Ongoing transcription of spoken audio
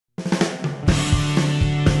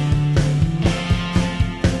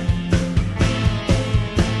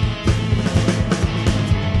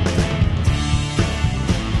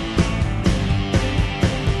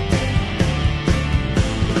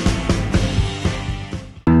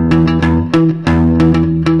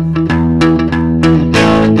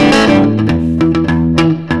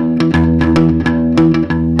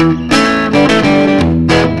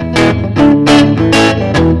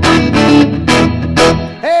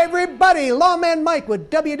everybody, Lawman Mike with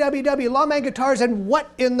WWW Lawman Guitars, and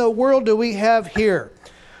what in the world do we have here?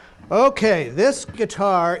 Okay, this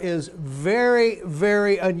guitar is very,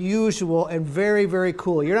 very unusual and very, very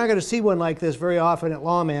cool. You're not going to see one like this very often at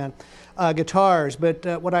Lawman Guitars,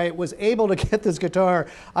 but when I was able to get this guitar,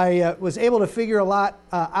 I was able to figure a lot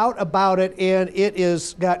out about it, and it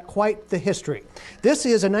is got quite the history. This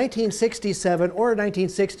is a 1967 or a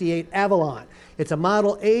 1968 Avalon. It's a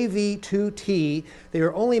model AV-2T. They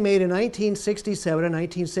were only made in 1967 and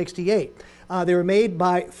 1968. They were made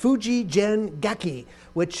by Fujigen Gaki,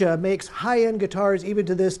 which makes high-end guitars even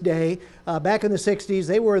to this day. Back in the 60s,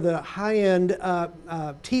 they were the high-end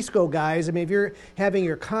Tisco guys. I mean, if you're having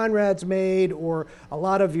your Conrads made or a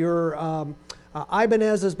lot of your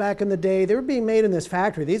Ibanez's back in the day, they were being made in this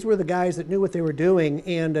factory. These were the guys that knew what they were doing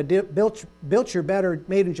and built your better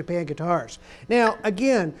made-in-Japan guitars. Now,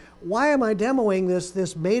 again, why am I demoing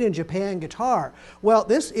this made-in-Japan guitar? Well,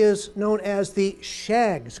 this is known as the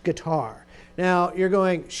Shaggs Guitar. Now, you're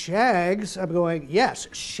going, Shaggs? I'm going, yes,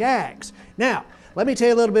 Shaggs. Now, let me tell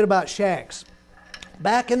you a little bit about Shaggs.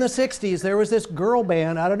 Back in the 60s, there was this girl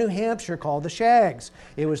band out of New Hampshire called the Shaggs.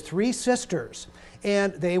 It was three sisters,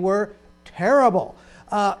 and they were terrible.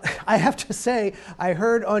 I have to say, I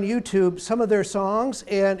heard on YouTube some of their songs,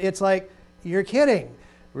 and it's like, you're kidding.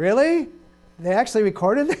 Really? They actually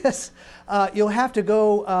recorded this? You'll have to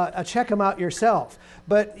go check them out yourself.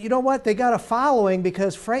 But you know what? They got a following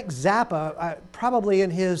because Frank Zappa, probably in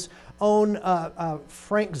his own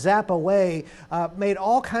Frank Zappa way, made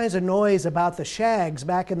all kinds of noise about the Shaggs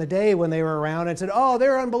back in the day when they were around and said, oh,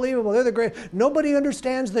 they're unbelievable, they're the great, nobody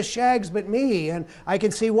understands the Shaggs but me, and I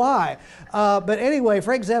can see why. But anyway,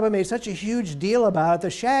 Frank Zappa made such a huge deal about it.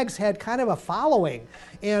 The Shaggs had kind of a following.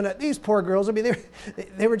 And these poor girls, I mean,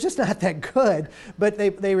 they were just not that good. But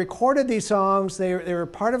they recorded these songs. They were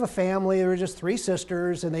part of a family. They were just three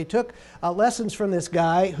sisters. And they took lessons from this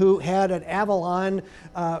guy who had an Avalon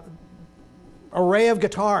array of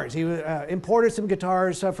guitars. He imported some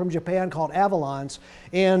guitars from Japan called Avalons.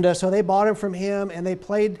 And so they bought them from him, and they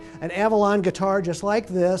played an Avalon guitar just like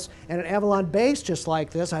this and an Avalon bass just like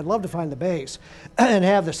this. I'd love to find the bass and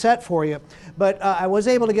have the set for you. But I was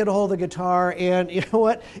able to get a hold of the guitar, and you know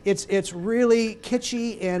what? It's really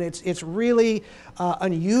kitschy, and it's really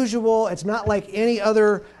unusual. It's not like any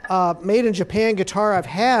other made-in-Japan guitar I've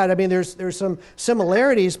had. I mean, there's some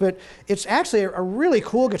similarities, but it's actually a really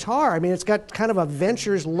cool guitar. I mean, it's got kind of a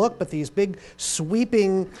Ventures look, but these big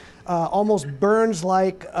sweeping, almost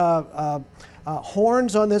Burns-like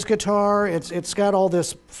horns on this guitar. It's got all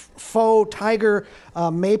this faux tiger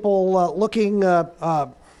maple looking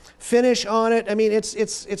finish on it. I mean,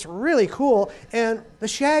 it's really cool, and the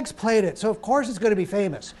Shaggs played it, so of course it's going to be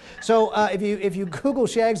famous. So if you Google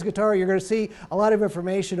Shaggs Guitar, you're going to see a lot of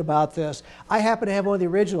information about this. I happen to have one of the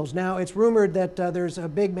originals. Now, it's rumored that there's a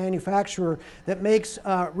big manufacturer that makes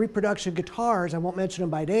reproduction guitars. I won't mention them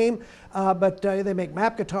by name, but they make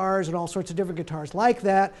map guitars and all sorts of different guitars like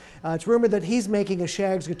that. It's rumored that he's making a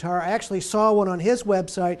Shaggs guitar. I actually saw one on his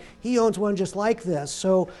website. He owns one just like this,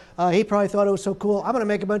 so he probably thought it was so cool. I'm going to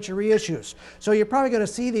make a bunch of reissues. So you're probably going to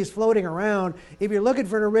see these floating around. If you're looking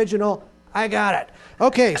for an original, I got it.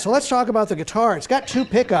 Okay, so let's talk about the guitar. It's got two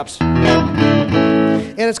pickups.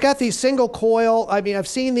 And it's got these single coil. I mean, I've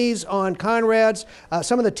seen these on Conrads,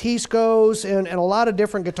 some of the Tiscos, and a lot of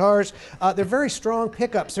different guitars. They're very strong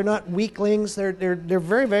pickups. They're not weaklings. They're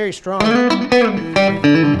very, very strong.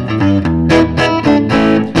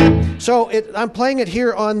 So I'm playing it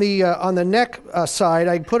here on the neck side.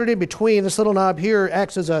 I put it in between. This little knob here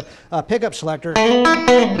acts as a pickup selector. There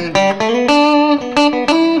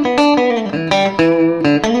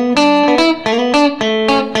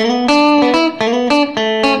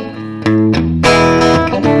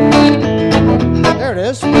it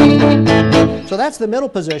is. So that's the middle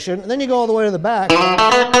position. And then you go all the way to the back.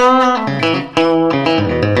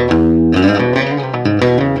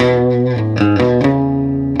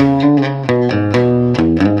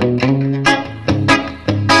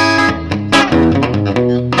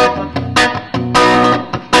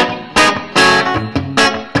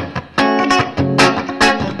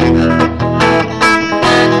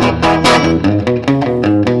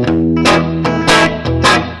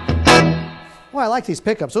 I like these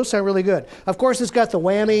pickups. Those sound really good. Of course, it's got the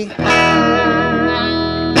Whammy.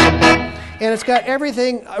 And it's got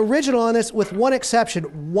everything original on this with one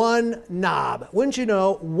exception, one knob. Wouldn't you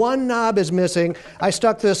know, one knob is missing. I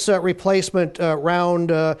stuck this replacement round,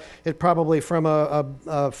 it probably from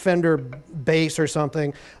a Fender bass or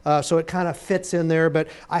something, so it kind of fits in there. But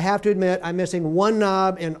I have to admit, I'm missing one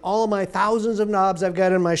knob. In all of my thousands of knobs I've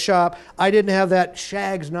got in my shop, I didn't have that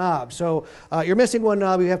Shaggs knob. So you're missing one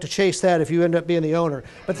knob, you have to chase that if you end up being the owner.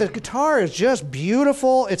 But the guitar is just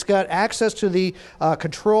beautiful. It's got access to the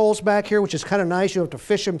controls back here, which is kind of nice. You don't have to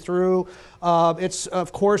fish them through.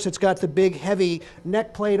 Of course, it's got the big heavy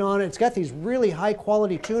neck plate on it. It's got these really high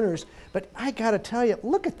quality tuners. But I got to tell you,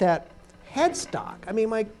 look at that headstock. I mean,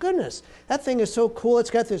 my goodness, that thing is so cool. It's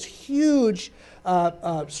got this huge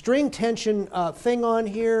string tension thing on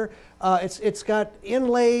here. It's got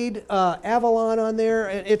inlaid Avalon on there.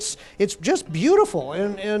 It's just beautiful,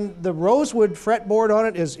 and the rosewood fretboard on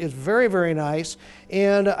it is very, very nice.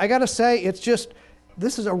 And I got to say,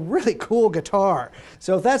 this is a really cool guitar.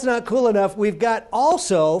 So if that's not cool enough, we've got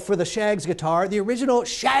also for the Shaggs guitar, the original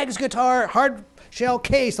Shaggs Guitar Hardshell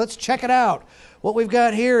Case. Let's check it out. What we've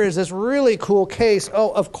got here is this really cool case.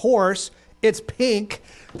 Oh, of course, it's pink.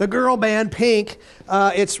 The girl band Pink.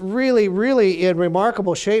 It's really, really in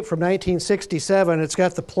remarkable shape from 1967. It's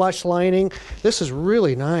got the plush lining. This is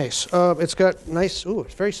really nice. It's got nice, ooh,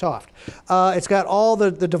 it's very soft. It's got all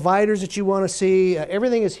the dividers that you want to see.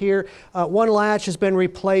 Everything is here. One latch has been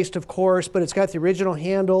replaced, of course, but it's got the original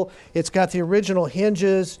handle. It's got the original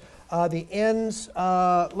hinges. The ends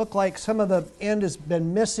look like some of the end has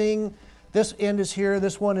been missing. This end is here,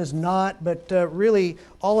 this one is not, but really,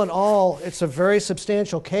 all in all, it's a very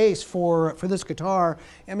substantial case for this guitar.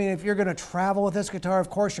 I mean, if you're going to travel with this guitar, of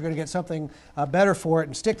course you're going to get something better for it,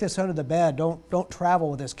 and stick this under the bed. Don't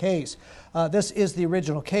travel with this case. This is the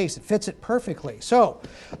original case. It fits it perfectly. So,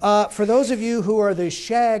 for those of you who are the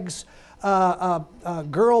Shaggs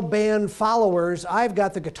girl band followers, I've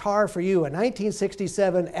got the guitar for you, a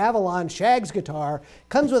 1967 Avalon Shaggs guitar.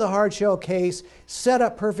 Comes with a hardshell case, set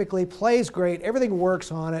up perfectly, plays great, everything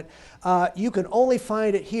works on it. You can only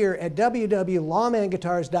find it here at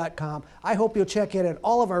www.lawmanguitars.com. I hope you'll check in on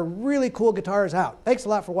all of our really cool guitars out. Thanks a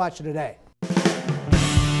lot for watching today.